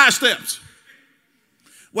my 5 steps.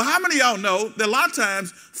 Well, how many of y'all know that a lot of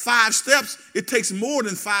times 5 steps, it takes more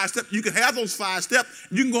than 5 steps. You can have those 5 steps,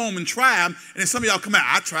 you can go home and try them, and then some of y'all come out,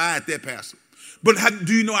 I tried that, Pastor. But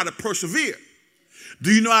do you know how to persevere?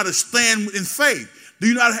 Do you know how to stand in faith? Do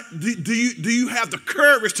you have the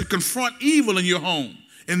courage to confront evil in your home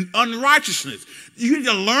and unrighteousness? You need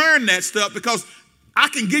to learn that stuff because I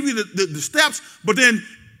can give you the steps, but then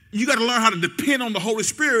you got to learn how to depend on the Holy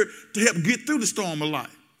Spirit to help get through the storm of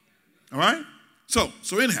life. All right? So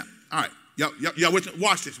anyhow, all right, y'all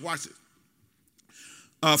watch this. 1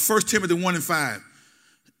 Timothy 1 and 5.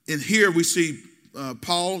 And here we see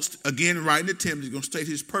Paul, again, writing to Timothy, he's going to state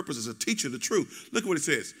his purpose as a teacher of the truth. Look at what it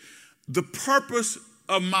says. The purpose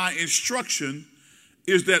of my instruction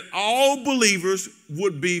is that all believers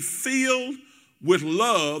would be filled with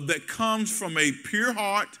love that comes from a pure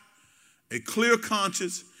heart, a clear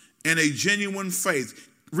conscience, and a genuine faith.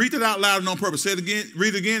 Read it out loud and on purpose. Say it again.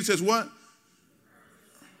 Read it again. It says what?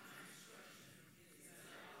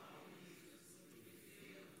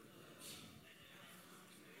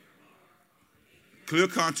 Clear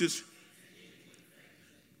conscience.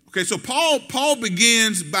 Okay, so Paul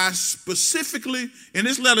begins by specifically, in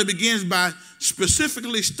this letter begins by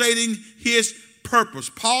specifically stating his purpose.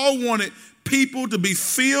 Paul wanted people to be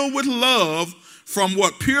filled with love from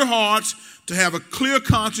what? Pure hearts, to have a clear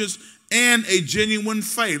conscience and a genuine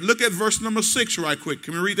faith. Look at verse number 6 right quick.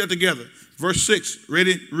 Can we read that together? Verse 6.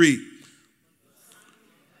 Ready? Read.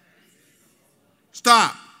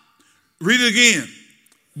 Stop. Read it again.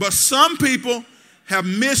 But some people have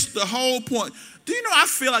missed the whole point. Do you know I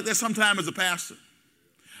feel like that sometimes as a pastor?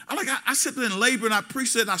 I sit there and labor and I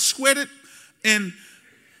preach it and I sweat it and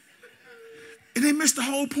they miss the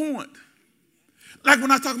whole point. Like when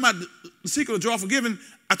I talk about the secret of joyful giving,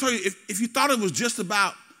 I tell you, if you thought it was just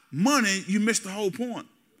about money, you missed the whole point.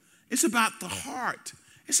 It's about the heart.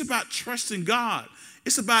 It's about trusting God.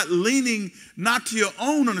 It's about leaning not to your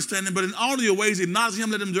own understanding, but in all of your ways, acknowledge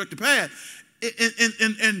him, let him direct the path.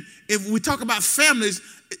 And if we talk about families,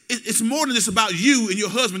 it's more than just about you and your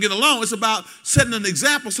husband getting along. It's about setting an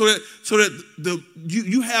example so that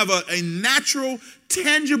you have a natural,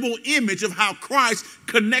 tangible image of how Christ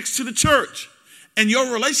connects to the church. And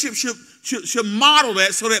your relationship should model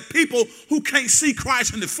that so that people who can't see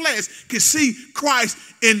Christ in the flesh can see Christ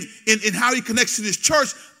in how he connects to this church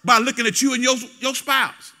by looking at you and your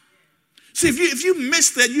spouse. See, if you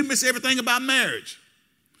miss that, you miss everything about marriage.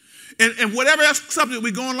 And whatever else something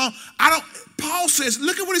we're going along, Paul says,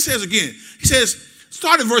 look at what he says again. He says,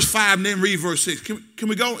 start at verse 5 and then read verse 6. Can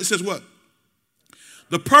we go? It says what?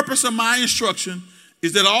 The purpose of my instruction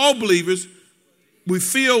is that all believers we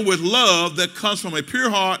filled with love that comes from a pure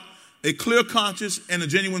heart, a clear conscience, and a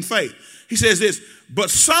genuine faith. He says this, but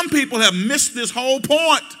some people have missed this whole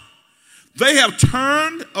point. They have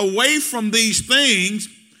turned away from these things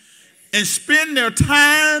and spend their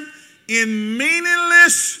time in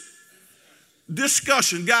meaningless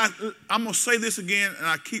discussion. Guys, I'm going to say this again, and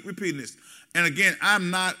I keep repeating this. And again, I'm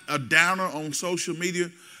not a downer on social media,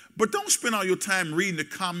 but don't spend all your time reading the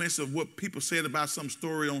comments of what people said about some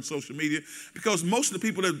story on social media, because most of the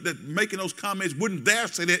people that making those comments wouldn't dare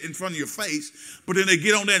say that in front of your face, but then they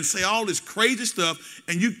get on there and say all this crazy stuff,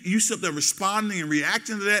 and you sit there responding and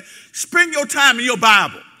reacting to that. Spend your time in your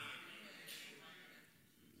Bible.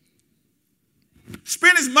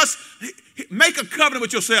 Spend as much, make a covenant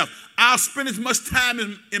with yourself. I'll spend as much time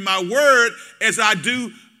in my word as I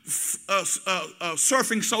do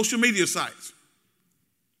surfing social media sites.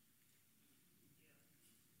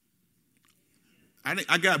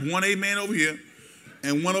 I got one amen over here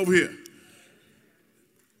and one over here.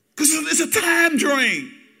 Because it's a time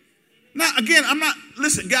drain. Now, again,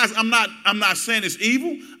 listen, guys, I'm not saying it's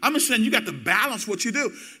evil. I'm just saying you got to balance what you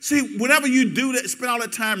do. See, whenever you do that, spend all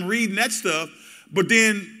that time reading that stuff, but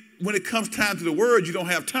then when it comes time to the word, you don't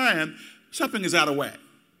have time, something is out of whack.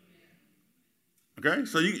 Okay?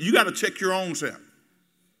 So you got to check your own self.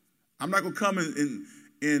 I'm not going to come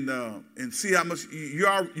and see how much, you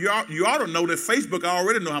ought to know that Facebook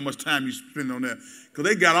already know how much time you spend on there because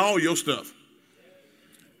they got all your stuff.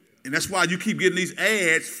 And that's why you keep getting these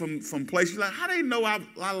ads from places like, how they know I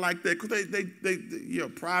like that? Because they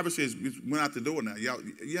privacy has went out the door now.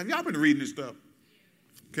 Y'all been reading this stuff.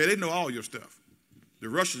 Okay, they know all your stuff. The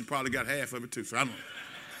Russians probably got half of it too, so I don't know.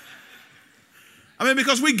 I mean,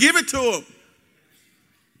 because we give it to them.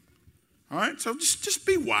 All right, so just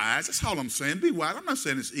be wise. That's all I'm saying. Be wise. I'm not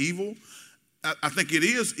saying it's evil. I think it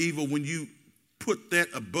is evil when you put that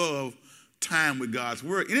above time with God's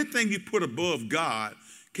word. Anything you put above God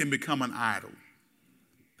can become an idol.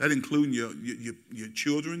 That includes your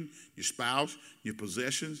children, your spouse, your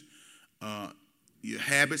possessions, your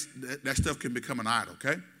habits. That stuff can become an idol,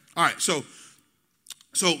 okay? All right, so,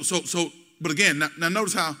 but again, now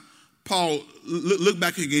notice how Paul, look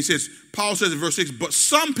back again. He says, Paul says in verse 6, but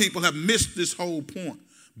some people have missed this whole point.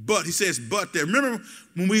 But, he says, but there. Remember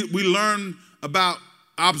when we learned about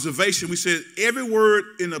observation, we said every word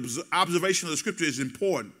in observation of the scripture is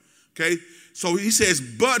important, okay? So he says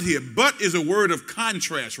but here. But is a word of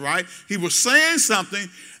contrast, right? He was saying something,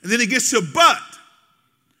 and then he gets to but.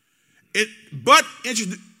 But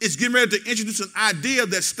is getting ready to introduce an idea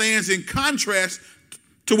that stands in contrast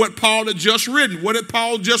to what Paul had just written. What had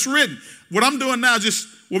Paul just written? What I'm doing now is just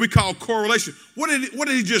what we call correlation. What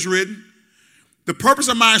did he just written? The purpose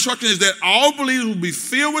of my instruction is that all believers will be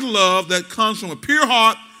filled with love that comes from a pure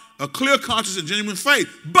heart, a clear conscience, and genuine faith.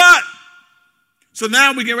 But, so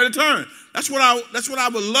now we get ready to turn. That's what I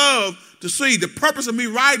would love to see. The purpose of me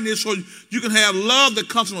writing this so you can have love that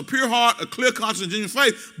comes from a pure heart, a clear conscience, and genuine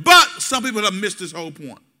faith. But some people have missed this whole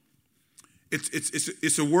point.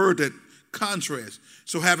 It's a word that contrasts.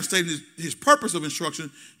 So having stated his purpose of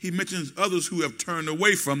instruction, he mentions others who have turned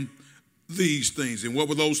away from these things. And what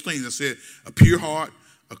were those things? I said a pure heart,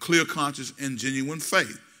 a clear conscience, and genuine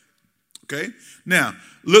faith. Okay? Now,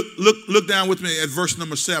 look down with me at verse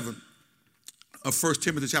number 7 of 1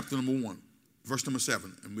 Timothy chapter number 1. Verse number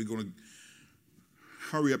 7. And we're going to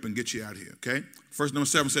hurry up and get you out of here. Okay? Verse number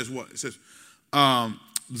 7 says what? It says,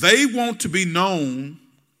 they want to be known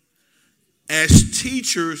as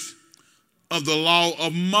teachers of the law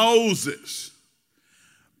of Moses,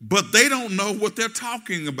 but they don't know what they're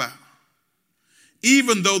talking about,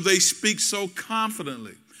 even though they speak so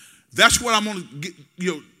confidently. That's what I'm going to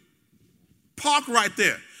get, park right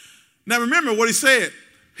there. Now remember what he said.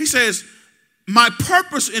 He says, my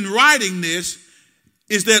purpose in writing this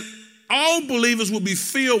is that all believers will be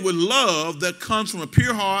filled with love that comes from a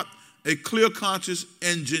pure heart, a clear conscience,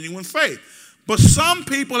 and genuine faith. But some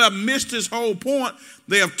people have missed this whole point.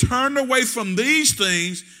 They have turned away from these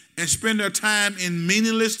things and spend their time in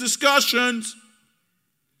meaningless discussions.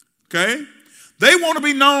 Okay? They want to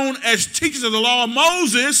be known as teachers of the law of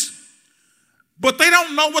Moses, but they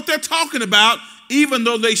don't know what they're talking about, even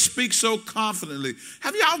though they speak so confidently.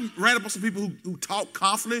 Have y'all read about some people who talk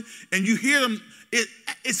confidently, and you hear them,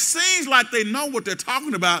 it seems like they know what they're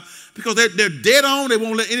talking about because they're dead on. They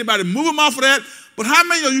won't let anybody move them off of that. But how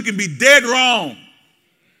many of you can be dead wrong?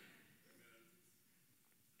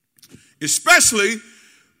 Especially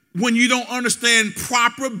when you don't understand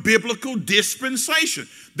proper biblical dispensation.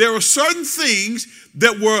 There are certain things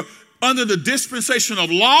that were under the dispensation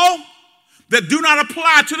of law that do not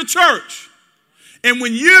apply to the church. And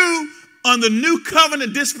when you, under new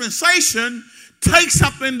covenant dispensation, take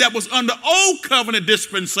something that was under old covenant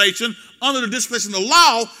dispensation, under the dispensation of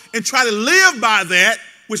law, and try to live by that,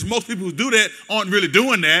 which most people who do that aren't really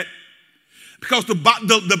doing that, because the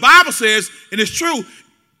Bible says, and it's true,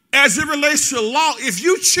 as it relates to law, if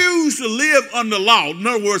you choose to live under law, in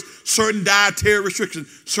other words, certain dietary restrictions,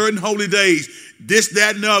 certain holy days, this,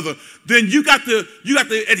 that, and the other, then you got to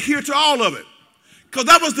adhere to all of it. Because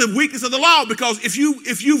that was the weakness of the law, because if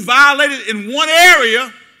you violate it in one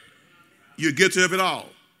area, you're guilty of it all.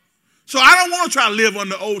 So I don't want to try to live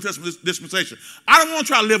under the Old Testament dispensation. I don't want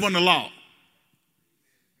to try to live under law.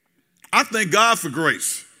 I thank God for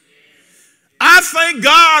grace. I thank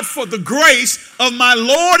God for the grace of my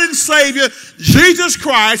Lord and Savior, Jesus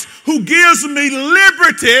Christ, who gives me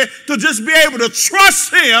liberty to just be able to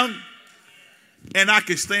trust him, and I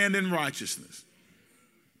can stand in righteousness.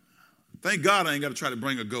 Thank God I ain't got to try to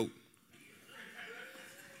bring a goat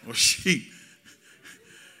or sheep.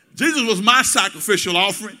 Jesus was my sacrificial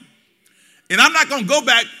offering. And I'm not going to go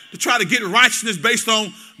back to try to get righteousness based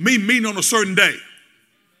on me meeting on a certain day.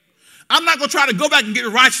 I'm not going to try to go back and get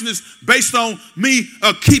righteousness based on me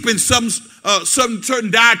keeping some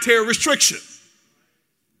certain dietary restriction.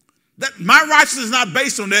 That my righteousness is not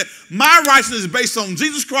based on that. My righteousness is based on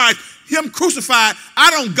Jesus Christ, him crucified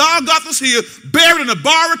out on Golgotha's hill, buried in a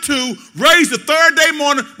bar or two, raised the third day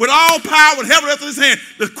morning with all power in heaven and earth in his hand.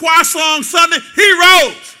 The choir song Sunday, he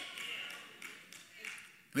rose.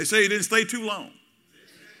 They say he didn't stay too long.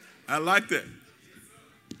 I like that.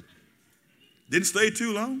 Didn't stay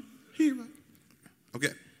too long. He rose.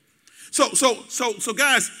 Okay. So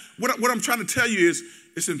guys, what I'm trying to tell you is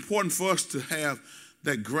it's important for us to have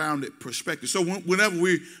that grounded perspective. So whenever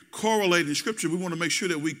we correlate in Scripture, we want to make sure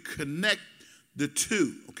that we connect the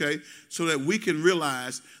two, okay, so that we can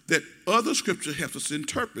realize that other Scripture helps us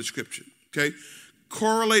interpret Scripture, okay?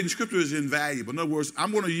 Correlating Scripture is invaluable. In other words,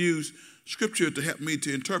 I'm going to use Scripture to help me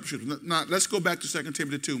to interpret Scripture. Now, let's go back to 2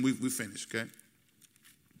 Timothy 2, and we finish, okay?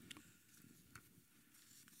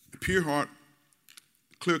 A pure heart,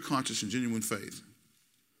 clear conscience, and genuine faith.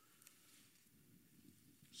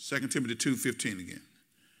 2 Timothy 2:15 again.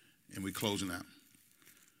 And we're closing out.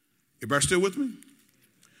 Everybody still with me?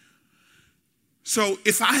 So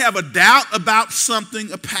if I have a doubt about something,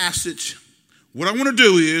 a passage, what I want to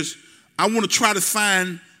do is I want to try to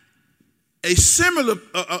find a similar,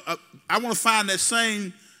 I want to find that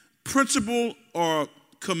same principle or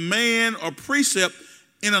command or precept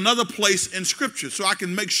in another place in Scripture so I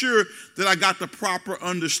can make sure that I got the proper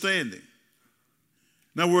understanding.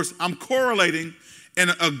 In other words, I'm correlating,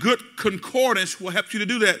 and a good concordance will help you to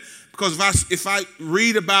do that. Because if I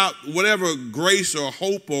read about whatever grace or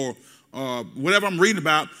hope or whatever I'm reading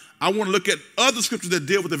about, I want to look at other scriptures that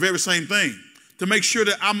deal with the very same thing to make sure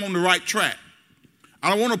that I'm on the right track. I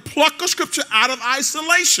don't want to pluck a scripture out of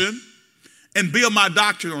isolation and build my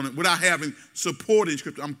doctrine on it without having supporting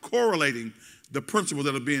scripture. I'm correlating the principles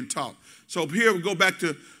that are being taught. So here we go back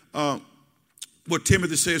to what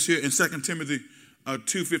Timothy says here in 2 Timothy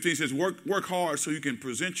 2:15 says, work hard so you can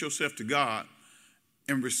present yourself to God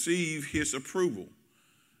and receive his approval.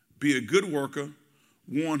 Be a good worker,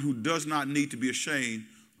 one who does not need to be ashamed,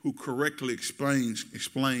 who correctly explains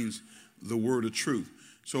the word of truth.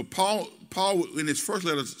 So Paul in his first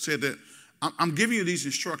letter said that I'm giving you these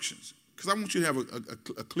instructions because I want you to have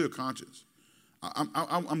a clear conscience.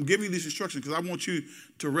 I'm giving you these instructions because I want you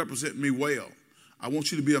to represent me well. I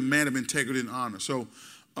want you to be a man of integrity and honor. So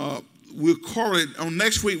we'll correlate. On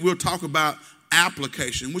next week, we'll talk about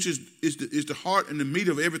application, which is the heart and the meat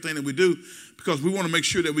of everything that we do, because we want to make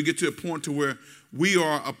sure that we get to a point to where we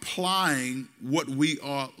are applying what we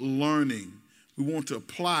are learning. We want to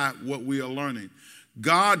apply what we are learning.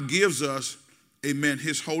 God gives us, amen,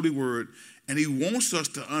 his holy word, and he wants us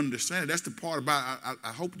to understand it. That's the part about,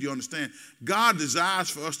 I hope you understand. God desires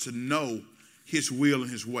for us to know his will and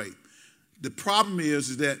his way. The problem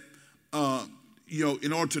is that,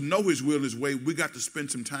 in order to know his will and his way, we got to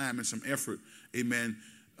spend some time and some effort, amen,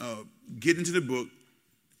 get into the book,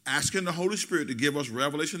 asking the Holy Spirit to give us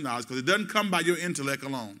revelation knowledge, because it doesn't come by your intellect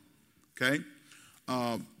alone, okay?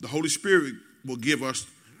 The Holy Spirit will give us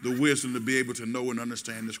the wisdom to be able to know and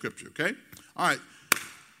understand the scripture, okay? All right.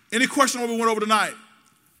 Any question on what we went over tonight?